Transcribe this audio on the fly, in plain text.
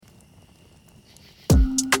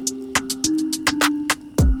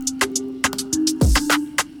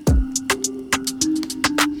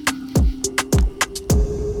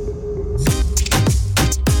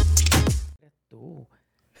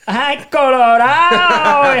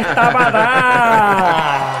Colorado está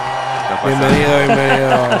patada. Bienvenido.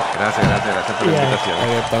 Gracias por la invitación.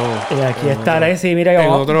 Ahí estamos. Y aquí está Leslie, mira que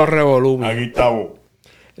En otro revolú. Aquí estamos.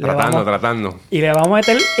 Tratando. Y le vamos a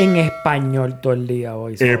meter en español todo el día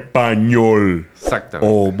hoy. Español.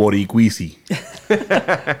 Exactamente. O boricuisi.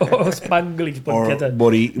 O Spanglish, porque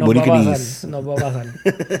boriquinis. nos va a pasar.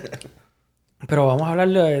 Pero vamos a hablar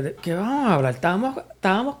de... ¿Qué vamos a hablar? Estábamos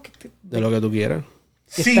De lo que tú quieras.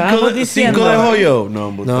 estábamos diciendo... ¿Cinco de joyo?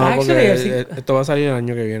 No, No, porque Actually, esto va a salir el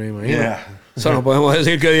año que viene, imagino. Yeah. Eso no podemos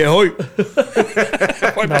decir que 10 hoy.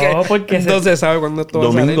 No, porque entonces sabe cuándo esto va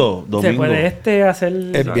a salir. Domingo. se puede hacer...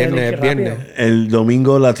 Es viernes. El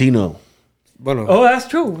Domingo Latino. Bueno, Oh, that's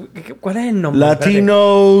true. ¿Cuál es el nombre?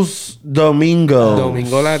 Latinos Domingo.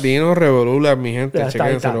 Domingo Latino, revolula, mi gente. Ya está, ahí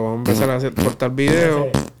Chequense, está. lo vamos a empezar a hacer, cortar videos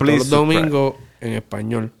Sí. todos los domingos en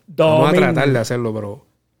español. Domingo. Vamos a tratar de hacerlo, pero...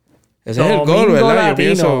 Ese es el Domingo gol, ¿verdad? Latino. Yo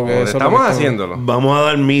pienso que eso es lo Estamos que haciéndolo. Vamos a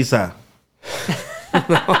dar misa.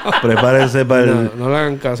 Prepárense para el, No le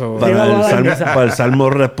hagan caso. Sí, vamos a dar misa. para el salmo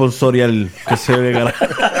responsorial que se vengará.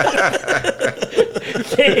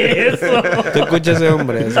 ¿Qué es eso? Tú escuchas ese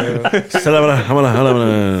hombre.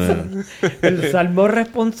 El salmo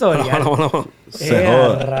responsorial. Se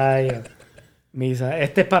joda. Rayos. Misa.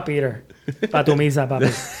 Este es para Peter. Para tu misa, papi.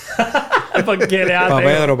 Porque le hace...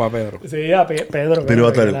 Pa' Pedro. Sí, a Pedro.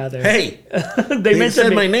 Pero que Atero. le hace. Hey, They they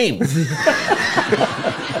said mentioned my me. name.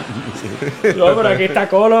 No, pero aquí está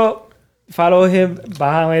Colo. Follow him.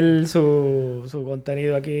 Vas a ver su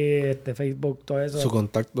contenido aquí, Facebook, todo eso. Su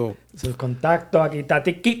contacto. Sus contactos. Aquí está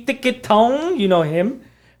Tiki Town. You know him.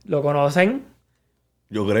 Lo conocen.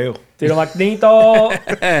 Yo creo. Tiro Magnito.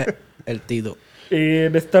 El Tito. Y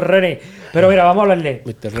Mr. René. Pero mira, vamos a hablarle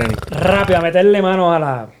Mr. Renny. rápido, a meterle mano a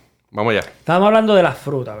la... Vamos allá. Estábamos hablando de las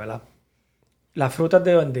frutas, ¿verdad? Las frutas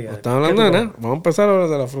de hoy en día. ¿Están hablando de nada? Vamos a empezar a hablar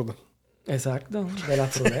de la fruta. Exacto, de las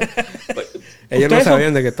frutas. Ellos no ¿Ustedes sabían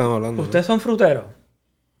son- de qué estamos hablando. ¿Ustedes son fruteros?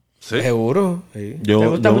 Sí. ¿Seguro? Sí. ¿Te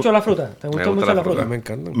gusta mucho la fruta? ¿Te gusta gusta mucho la la fruta. fruta? Me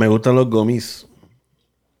encantan. Me gustan los gomis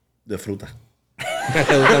de fruta. Me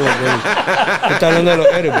gustan los gummies. ¿Tú estás hablando de los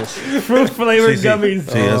edibles? Fruit flavored Sí. gummies.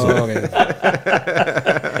 Sí, eso. Oh, ok.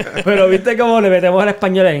 Pero viste cómo le metemos el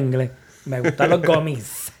español en inglés. Me gustan los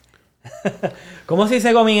gummies. ¿Cómo se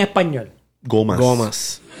dice gummy en español? Gomas.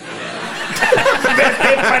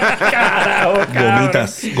 Carajo, cabrón.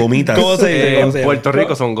 Gomitas. ¿Cómo se dice? ¿Cómo se En llama? Puerto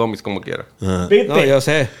Rico son gomis como quiera. Ajá. ¿Viste? No, yo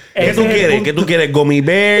sé. ¿Qué Ese tú es el quieres? punto. ¿Qué tú quieres? Gummy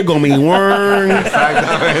bear, gummy worm,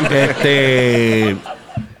 Exactamente.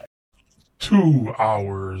 2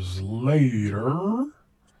 hours later.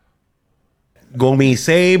 gummy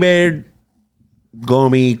saber,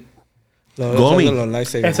 gummy. Gummy. Los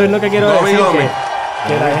lightsabers. Eso es lo que quiero Gummy, decir. gummy.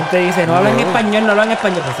 Que la gente dice, no hablan español, no hablan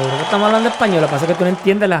español. Pues seguro que estamos hablando español. Lo que pasa es que tú no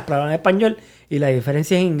entiendes las palabras en español y la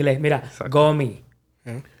diferencia es en inglés. Mira, gummy.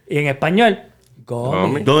 Y en español, gummy.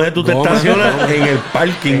 Gummy. ¿Dónde tú te estacionas? En el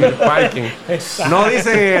parking. Parking. No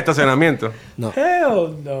dicen estacionamiento. No,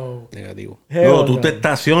 Hell no. negativo. No, Hell tú te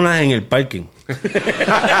estacionas en el parking.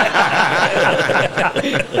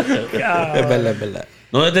 Es verdad.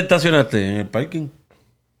 ¿Dónde te estacionaste? En el parking.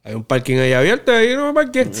 Hay un parking ahí abierto, ahí no me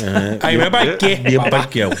parqué. Ahí me parqué. Bien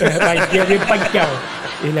parqueado. Bien parqueado.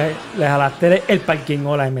 Y le jalaste el parking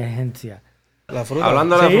o la emergencia. La fruta.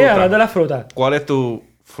 Hablando de la Sí, fruta. hablando de la fruta. ¿Cuál es tu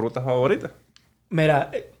fruta favorita? Mira,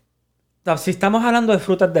 si estamos hablando de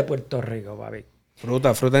frutas de Puerto Rico, papi. Fruta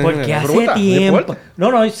en Porque general. hace ¿Fruta? ¿De tiempo... Puerto?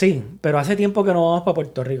 No, sí. Pero hace tiempo que no vamos para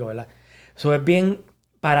Puerto Rico, ¿verdad? Eso es bien,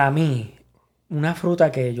 para mí, una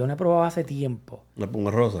fruta que yo no he probado hace tiempo. La puma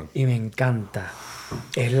rosa. Y me encanta.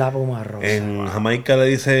 Es la puma rosa. En Jamaica le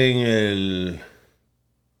dicen el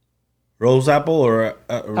rose apple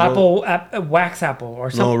o Wax apple.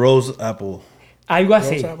 Or no, something. rose apple Algo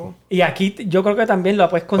así. Rose apple. Y aquí yo creo que también lo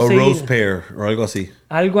puedes o conseguir. rose pear o algo así.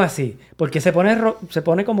 Algo así. Porque se pone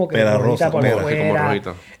como que Pera rojita rosa, por pera, sí, como fuera.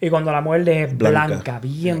 rojita. Y cuando la muerdes es Blanca. blanca.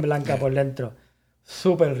 Bien blanca por dentro.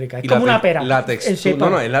 Súper rica. Es Y como la una pera. La El textura, shape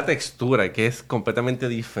no, of- es la textura que es completamente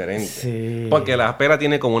diferente. Sí. Porque la pera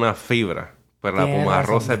tiene como una fibra. Pero la Tienes puma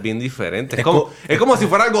razón. rosa es bien diferente. Es Es como si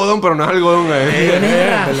fuera algodón, pero no es algodón.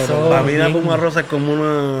 Tienes razón. Para mí la bien. puma rosa es como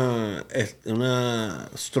una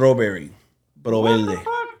strawberry, pero verde.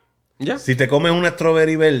 ¿Ya? Si te comes una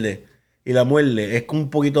strawberry verde y la muerdes, es como un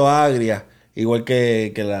poquito agria, igual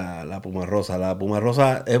que la puma rosa. La puma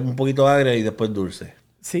rosa es un poquito agria y después dulce.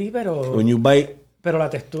 Sí, pero When you bite, la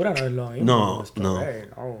textura no es lo mismo. No, Esto, no.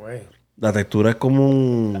 No, güey. la textura es como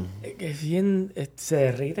un... Es que es bien... se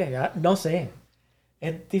derrite. No sé.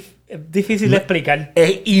 Es difícil de explicar.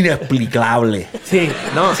 Es inexplicable. Sí.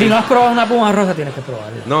 No, Si no has probado una puma rosa, tienes que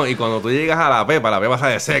probarla. No, y cuando tú llegas a la pepa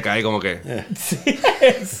sale seca ahí como que... Sí,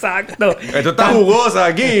 exacto. Esto está jugosa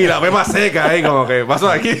aquí y la pepa seca ahí como que... Pasó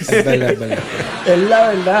aquí. Es verdad, es verdad. Es la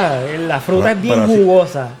verdad. La fruta es bien Pero así-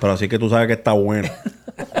 jugosa. Pero así que tú sabes que está buena.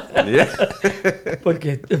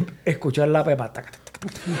 Porque escuchar la pepa. Taca, taca,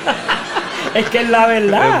 taca. Es que es la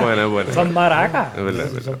verdad. Es buena, es buena. Son maracas. Es verdad, es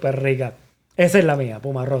Son verdad. súper ricas. Esa es la mía,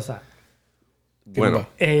 puma rosa. Bueno,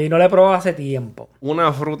 No la he probado hace tiempo.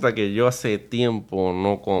 una fruta que yo hace tiempo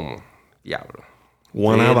no como. Diablo.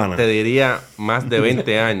 Guanábana. Te diría más de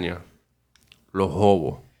 20 años. Los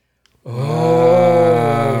jobos.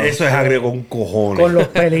 Eso es agrio con cojones. Con los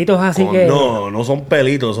pelitos así que... No son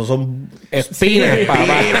pelitos, esos son... Espinas, papá.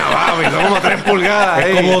 Mira, papi, son como 3 pulgadas.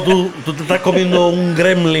 Es como tú te estás comiendo un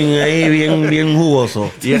gremlin ahí bien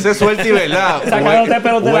jugoso. Y ese es suerte y verdad. Sacándote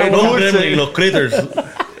pelos de la Buen boca. No un dulce. gremlin, los critters.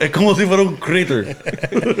 Es como si fuera un critter.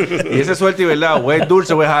 Y ese es suerte y verdad. O es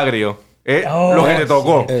dulce o es agrio. Es Oh, lo que te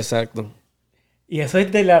tocó. Exacto. Y eso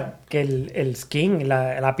es de que el skin,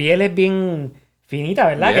 la piel es bien finita,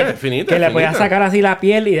 ¿verdad? Yeah, que finita, que le podías finita. sacar así la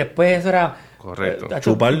piel y después eso era... Correcto.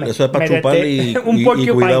 Chupar, eso es para meterte chupar y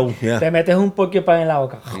porcupine. cuidado, ya. Te metes un porcupine en la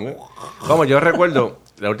boca. Como yo recuerdo,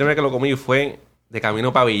 la última vez que lo comí fue de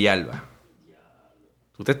camino para Villalba.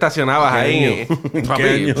 Tú te estacionabas ahí. ¿En Papi, qué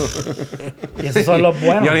año? Y esos son los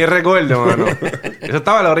buenos. Yo ni recuerdo, mano. Eso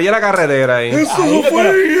estaba a la orilla de la carretera ahí. Eso fue en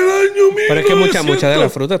el año Pero es que muchas 1900. de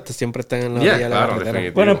las frutas siempre están en la Yeah, orilla de la claro, carretera.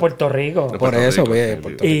 definitivo. Bueno, en Puerto Rico. De Por Puerto eso, Rico, ve, definitivo.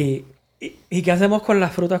 Puerto Rico. ¿Y qué hacemos con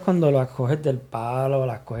las frutas cuando las coges del palo,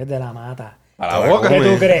 las coges de la mata? A la boca. ¿Qué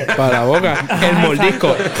tú crees? Para la boca, el Ajá,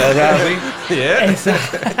 mordisco. Yeah.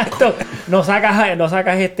 Exacto. No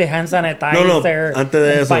sacas este hand sanitizer. No, antes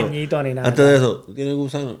de un eso. pañito ni nada. Antes de eso. ¿Tú tienes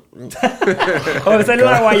gusano? No. O esa es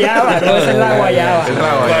la guayaba. No, esa es la guayaba. Es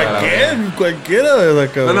la guayaba. Cualquiera de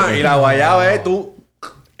esas No, cabronas. no, y la guayaba es tú.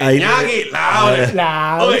 Ahí- Ñaki, la abres.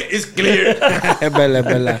 La- Oye, it's clear. Es verdad, es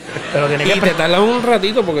verdad. Pero tiene Y que... te tardas un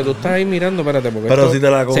ratito porque tú estás ahí mirando, espérate, porque Pero esto si te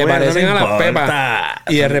la comes, se parecen no a las importa. pepas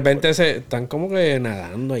y de repente se están como que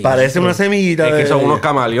nadando ahí. Parece una semillita Es que son unos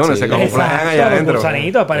camaleones, se camuflajean allá los adentro.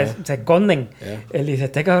 gusanitos se esconden. Él dice,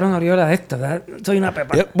 este cabrón abrió la de esto. ¿verdad? Soy una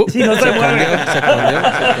pepa. Se Si no se mueve. escondió.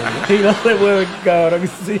 Si no se mueve, cabrón.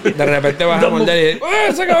 Sí. De repente vas a morder y ¡ah,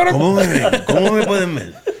 ese cabrón! ¿Cómo me ven? ¿Cómo me pueden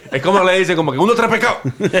ver? Es como le dicen, como que uno trae pescado.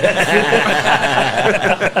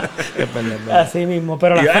 Así mismo.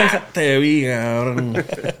 Pero la fresa... Ya te vi, cabrón.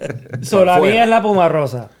 La mía es la puma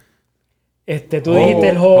rosa. Tú dijiste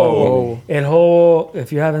el jobo. El jobo,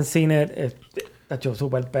 if you haven't seen it, está hecho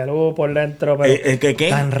súper peludo por dentro, pero ¿El qué?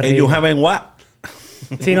 tan ¿El rico. you haven't what?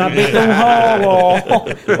 Si no has visto un jobo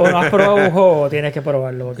o no has probado un jobo, tienes que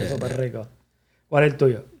probarlo porque es súper rico. ¿Cuál es el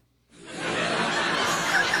tuyo?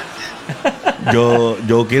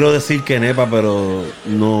 Yo quiero decir que nepa, pero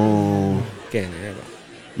no Qué neva.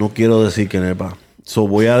 no quiero decir que nepa.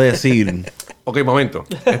 Voy a decir Ok, momento.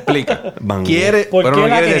 Explica. Mango. Quiere, ¿Por pero qué no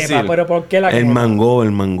la quiere quenepa? decir. ¿Pero por qué la el quenepa?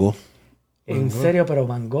 mango. En serio, pero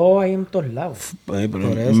mango hay en todos lados. Pero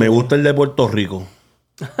me gusta el de Puerto Rico.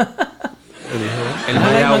 El Ah, el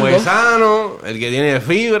mayagüezano, el que tiene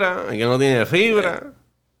fibra, el que no tiene fibra.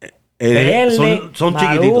 Verde, son maduro.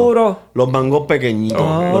 chiquititos. Los mangos pequeñitos.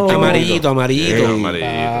 Oh. Los chiquititos. Amarillito, amarillito. Sí,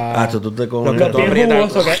 amarillito. Tú te comes, Los bien aprietas.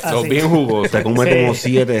 jugosos. que- Los así. bien jugosos. te comes Sí. como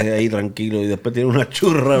 7 ahí tranquilo y después tiene una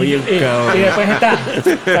churra bien Y cabrón. después está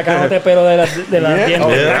sacándote pelo de la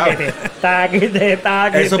dientes. Yeah. Táquete.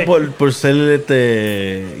 Eso por ser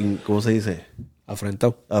 ¿cómo se dice?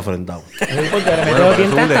 Afrentado. Afrentado. Sí, porque le mete Bueno, los pero es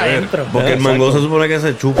un dientes hasta deber. adentro. Porque el mango se supone que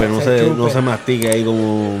se chupe, no Se se, chupe. no se mastique ahí como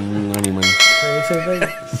un animal. Sí,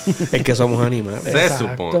 sí. Es que somos animales. Se Exacto.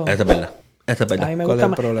 supone. Esta es verdad. Esta es A mí verdad. me ¿Cuál gusta, es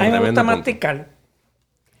el problema? a mí me gusta Tremendo masticar.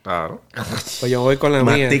 Claro. Pues yo voy con la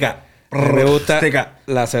mía. Mastica. Me gusta Mastica.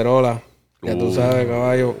 la acerola. Ya tú sabes,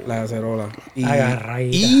 caballo, la acerola. Y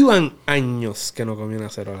Agarradita. iban años que no comía una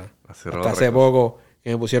acerola. Acerola Hasta hace rico. poco que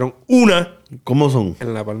me pusieron una ¿Cómo son?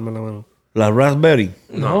 en la palma de la mano. Las raspberry.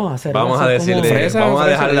 No, hacer Vamos eso a es como decirle, fresa, vamos a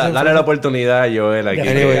fresa, dejarla, fresa, darle fresa. la oportunidad a Joel aquí.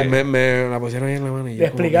 De Anyway, me la pusieron ahí en la mano y yo de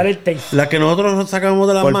explicar como el taste. Las que nosotros nos sacamos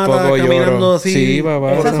de las por matas poco caminando lloro. así. Sí,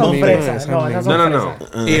 papá. Esas son mismas, fresas. No, esas son No, no, no.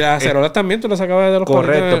 fresas. Y las acerolas también tú las sacabas de los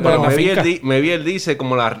Correcto, palitos de pero la finca. maybe él dice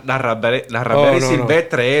como la raspberry no, no.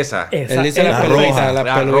 silvestre esa. Él dice las esa- peluitas, las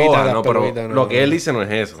La peluitas, roja, las no, pero peluitas, no, lo que no. él dice no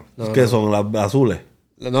es eso. Que son las azules.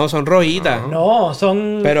 No, son rojitas. No,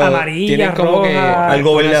 son Pero tienen amarillas, como que rojas.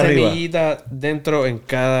 Algo verde una arriba. semillita dentro en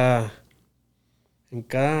cada,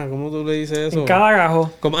 ¿cómo tú le dices eso? En cada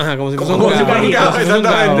gajo. Como si fuese Como un si fuera un gajo. gajo, Como si fuese un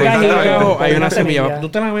gajo. exactamente, En cada exactamente. gajo hay Hay una una semilla. semilla. Tú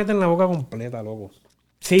te la metes en la boca completa, loco.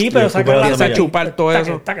 Sí, pero sacan la empiezas a chupar todo Taque,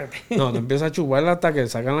 eso. taque. No, tú empiezas a chuparla hasta que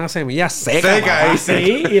sacan la semilla seca. Seca, papá. ahí.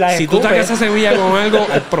 Sí, y la Si tú sacas esa semilla con algo,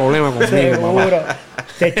 hay problema conmigo, seguro. papá.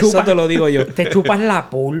 Eso te lo digo yo. Te chupas la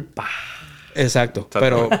pulpa. Exacto.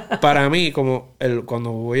 Pero para mí, como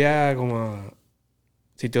cuando voy a como a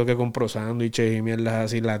sitios que compro sándwiches y mierdas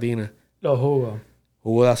así latinas, Los jugos.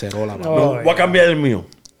 jugo de acerola, papá. No. Voy a cambiar el mío.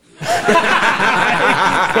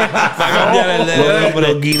 Para cambiar el de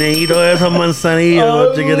Los guineitos de esos manzanillos,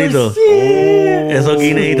 los chiquititos. Esos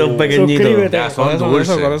guineitos pequeñitos. Suscríbete. Ya, son ¿Cuáles son dulces.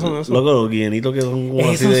 esos? ¿Cuáles son esos? Loco, los guineitos que son como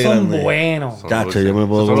así Esos de son grandes. buenos. Son Chacho, dulces. yo me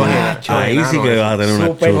puedo Esos son los comer. enanos, Ahí sí que enanos, vas a tener una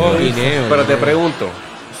Súper chula. guineo. Pero te pregunto,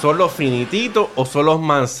 ¿son los finititos o son los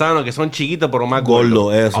manzanos que son chiquitos pero más gordos?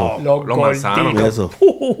 Gordo, eso. Oh, Los los manzanos. gorditos. Eso.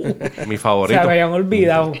 Mi Se favorito. habían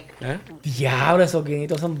olvidado. ¿Eh? Diablo, esos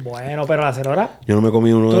guinitos son buenos. Pero la cerola... Yo no me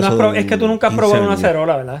comí uno Tú de no has esos. es que tú nunca has 15 probado una años.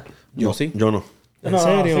 cerola, ¿verdad? Yo sí. Yo no. ¿En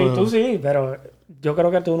serio? Sí, tú sí, pero yo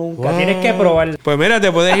creo que tú nunca. Tienes que probar. Pues mira,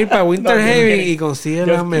 te puedes ir para Winter No, Haven yo- y consigues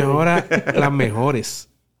yo- las mejores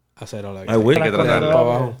acerolas. Ay, güey. Hay que tratarlo. Para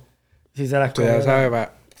abajo. Si se las Tú ya come. sabes,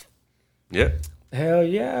 pa. Yeah. Hell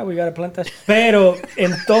yeah, we gotta plant that shit. Pero,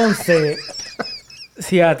 entonces,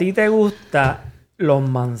 si a ti te gustan los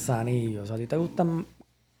manzanillos, a ti te gustan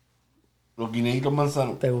Los guineitos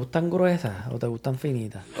manzanos. gruesas o te gustan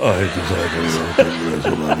finitas. Ay, tú sabes que me gusta el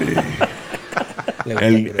grueso, papi.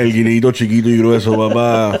 El guineito chiquito y grueso,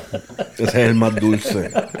 papá. Ese es el más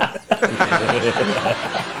dulce.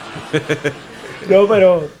 No,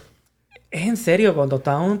 pero es en serio, cuando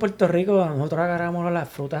estábamos en Puerto Rico, nosotros agarramos las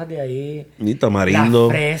frutas de ahí, Ni tamarindo.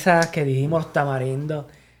 las fresas que dijimos, los tamarindos,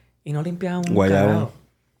 y no limpiábamos un Guayaba. carajo.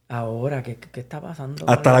 Ahora, ¿qué está pasando?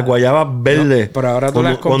 Hasta las guayabas verdes. Pero ahora tú Cuando-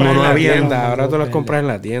 las compras cuando en no la había- tienda. Ahora tú las compras en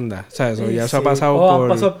la tienda. O sea, eso ya se ha pasado por...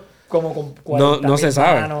 pasó como con 40 No se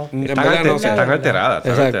sabe. manos. En Están, verdad no se están sabe. alteradas.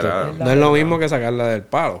 Están Exacto. alteradas. No es lo mismo que sacarla del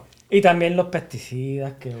palo. Y también los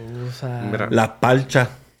pesticidas que usan. Mira, Las parchas.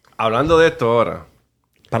 hablando de esto ahora,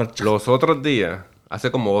 Parchas. los otros días,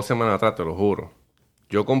 hace como 2 semanas atrás, te lo juro,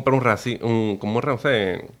 yo compré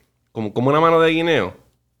como una mano de guineo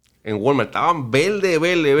en Walmart. Estaban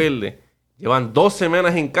verde. Llevan 2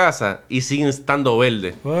 semanas en casa y siguen estando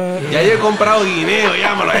verdes. Ya yo he comprado guineo,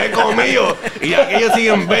 ya me los he comido. Y aquellos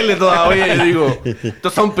siguen verdes todavía. Yo digo,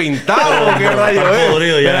 ¿estos son pintados o qué rayos Están es?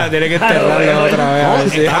 podridos Espera, ya. tiene que enterrarla otra vez. a No, ver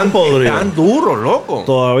si- están podridos. Están duros, loco.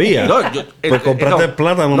 Todavía. No, yo- Pues compraste el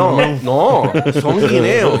plátano, No, son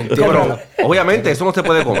guineos. Pero obviamente eso no se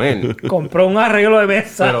puede comer. Compró un arreglo de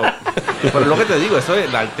mesa. Pero lo que te digo, eso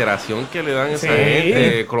es la alteración que le dan a esa Sí.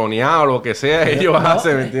 gente, colonial o lo que sea, ellos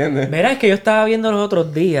hacen, ¿me entiendes? Mira, es que yo estaba viendo los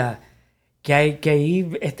otros días que hay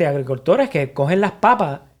agricultores que cogen las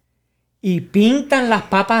papas y pintan las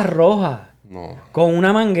papas rojas No. con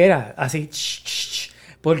una manguera, así,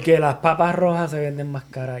 porque las papas rojas se venden más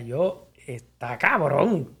caras. Está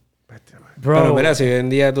cabrón. Bro, Pero mira, si hoy en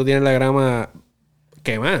día tú tienes la grama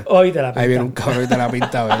quemada, hoy te la ahí viene un pintan. cabrón y te la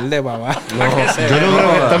pinta verde, papá. Yo no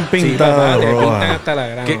creo que están Sí, pintadas papá, te pintan rojas. hasta la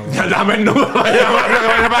grama. ¿Qué? papá. Ya dame el número para llamarlo que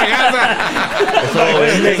vaya para casa. Eso lo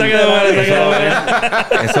venden. Esa quedó mal, esa quedó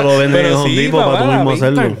mal. Eso lo venden Pero en Home sí, Depot papá, para tú la mismo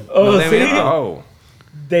pintan. hacerlo. Oh, No te sí. mientas. Oh.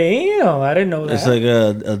 Damn, I didn't know that. It's like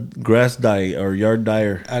a grass dye or yard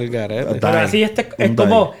dyer. Al garete. Pero así es Un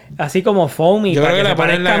como, así como foamy. Yo para creo que se la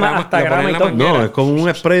ponen en la parezca grama- hasta la ponen grama en y la todo. manguera. No, es como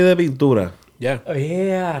un spray de pintura. Ya.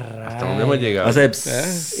 Oye, a ¿Hasta dónde rayos. hemos llegado? Hace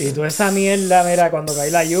Y toda esa mierda, mira, cuando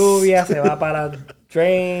cae la lluvia, se va para las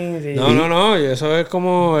drains. Y... No. Y eso es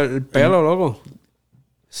como el pelo, loco.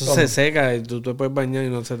 Eso se seca y tú te puedes bañar y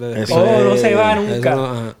no se te Eso despega. Oh, no se va Eso nunca. no,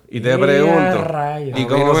 ajá. Y te ¡Ea, pregunto. rayos! ¿Y A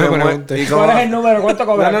cómo mí no se me muere? preguntes. ¿Y cómo- ¿Cuál es el número? ¿Cuánto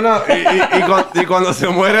cobra? No. Y cuando se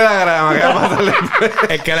muere la grama, ¿qué va a pasarle?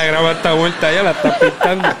 Es que la grama está muerta ya, la estás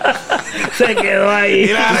pintando. Se quedó ahí. Y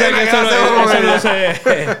la Tú sabes que arena, ¿qué hacemos con eso no ella?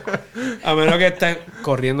 se... A menos que estés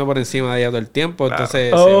corriendo por encima de ella todo el tiempo, entonces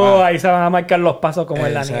se Oh, va. ahí se van a marcar los pasos como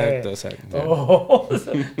en la nieve. Exacto. Oh,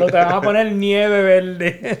 no te van a poner nieve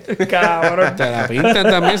verde. Cabrón. Te la pintan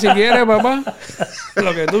también si quieres, papá.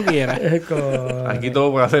 Lo que tú quieras. Es como- Aquí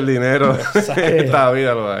todo puede hacer dinero. Esta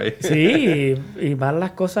vida lo hay. Sí, y más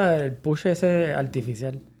las cosas, el push ese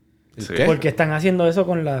artificial. Sí. ¿Qué? Porque están haciendo eso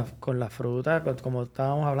con la fruta, como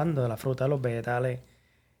estábamos hablando, de la fruta, los vegetales,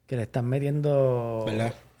 que le están metiendo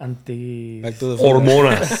 ¿Verdad? anti Back to the food.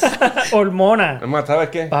 Hormonas. hormonas Es más, ¿sabes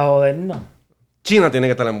qué? para jodernos. China tiene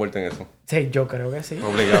que estar envuelta en eso. Sí, yo creo que sí.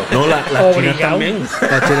 Obligado. No, las chinas Obligado. también.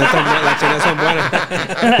 Las chinas son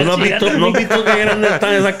buenas. ¿Tú no has visto qué grandes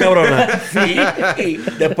están esas cabronas? Sí.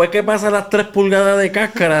 Después que pasan las 3 pulgadas de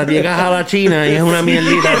cáscara, llegas a la China y es una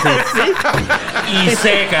mierdita así. y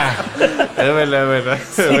seca. Es verdad.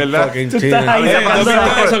 Fucking Tú chile. estás ahí Oye, sacando ¿Tú has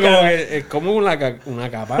visto la eso? cascara. Como que es como una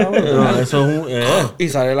capa. ¿no? No, eso es un... Y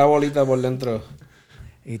sale la bolita por dentro.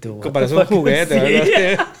 Y tú, Que what parece the un fuck? juguete. Sí.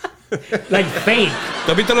 ¿Verdad? Like fake.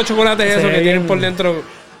 ¿Tú has visto los chocolates Se esos ve que tienen bien. por dentro?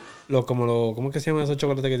 ¿Cómo es que se llaman esos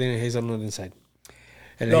chocolates que tienen hazelnut inside?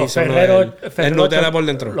 El Los hazelnut, el Nutella por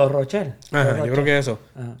dentro. Los Rochelle. Ajá, yo creo que eso.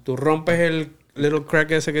 Ajá. Tú rompes el little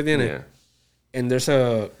crack ese que tiene. Yeah. And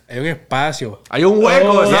hay un espacio. Hay un hueco,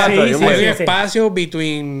 Oh, exacto. sí, Hay un sí, Hay hueco. un espacio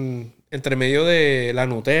entre medio de la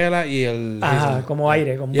Nutella y el Ajá, hazelnut. como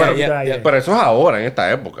aire, como un Ya, poquito ya, de aire. ya. Pero eso es ahora, en esta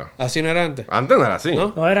época. Así no era antes. Antes no era así.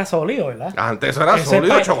 ¿No? No era sólido, ¿verdad? Antes eso era Eso es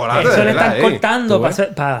sólido pa- chocolate. Eso de le verdad, están cortando ¿Tú para ves?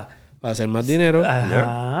 hacer... Para hacer más dinero.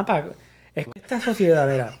 Ajá, es que esta sociedad,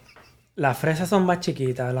 mira, las fresas son más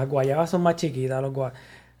chiquitas, las guayabas son más chiquitas,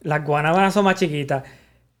 las guanábanas son más chiquitas.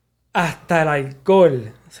 Hasta el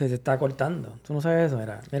alcohol se te está cortando. ¿Tú no sabes eso?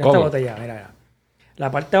 Mira esta ¿Cómo? botella, mira. La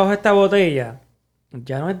parte de abajo de esta botella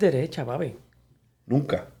ya no es derecha, papi.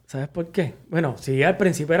 Nunca. ¿Sabes por qué? Bueno, sí, al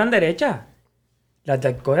principio eran derechas. Las de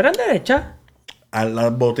alcohol eran derechas. A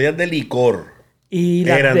las botellas de licor. Y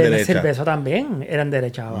las Eran de la derechas. cerveza también eran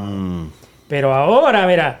derechas abajo. Pero ahora,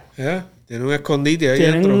 mira, Tiene un escondite ahí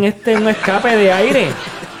tienen dentro. un escape de aire.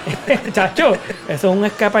 Chacho, eso es un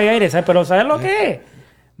escape de aire. ¿Sabes? Pero ¿sabes lo que es?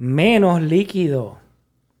 Menos líquido.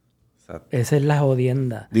 Exacto. Esa es la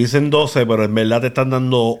jodienda. Dicen 12, pero en verdad te están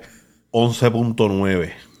dando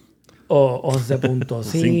 11.9. O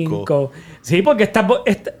 11.5. Sí, porque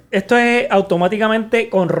esto es automáticamente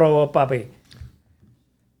con robot, papi.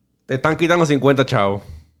 Te están quitando 50 chavos.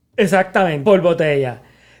 Exactamente. Por botella.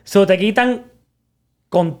 So, te quitan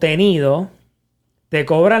contenido, te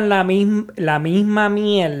cobran la misma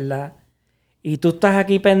mierda y tú estás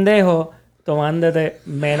aquí, pendejo, tomándote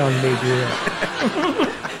menos líquido.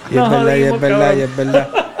 Y es verdad, y es jodimos, verdad, cabrón. y es verdad.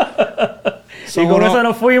 Y con eso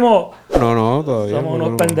nos fuimos. No, todavía. Somos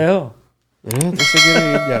unos no. pendejos. Tú se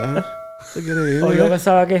quiere ir ya. Se quiere ir. O yo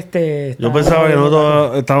pensaba que Yo pensaba que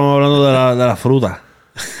nosotros estábamos hablando de la fruta.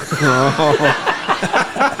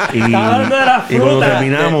 Y, Estaba hablando de la y cuando fruta.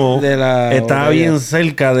 terminamos, De la estaba botella. bien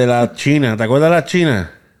cerca de la China. ¿Te acuerdas de la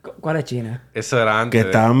China? ¿Cuál es China? Eso era Que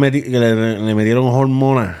antes. que le metieron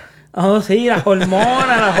hormonas. Oh, sí, las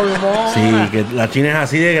hormonas. Sí, que la China es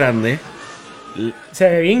así de grande. Se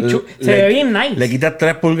ve bien, se ve bien nice. Le quitas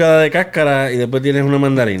 3 pulgadas de cáscara y después tienes una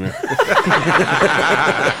mandarina.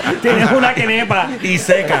 Tienes una quenepa. Y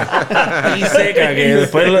seca, que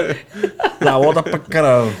después la botas para el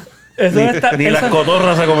carajo. Eso Ni, le está- ni eso- las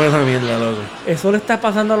cotorras se comen esa mierda, loco. Eso le está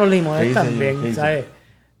pasando a los limones Sí, también, sí, sí. ¿sabes?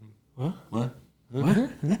 Le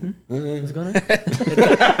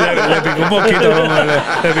picó un poquito,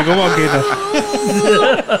 le picó un poquito.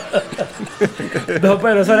 No,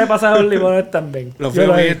 pero eso le pasa a los limones también. Lo Yo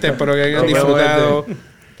fuimos, he gente. visto. Espero que hayan Lo fuimos, disfrutado.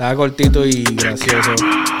 Estaba cortito y gracioso.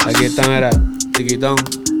 Aquí está, mira, chiquitón.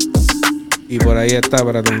 Y por ahí está,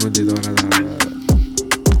 espérate un momentito. Espérate.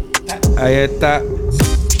 Ahí está.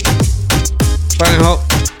 Franjo,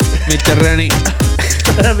 Mr. Renny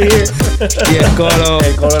y el Colo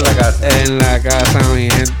El colo en la casa. en la casa, mi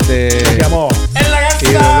gente. Llamó.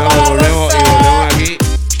 Y volvemos aquí.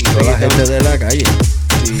 Y Toda la seguimos. gente de la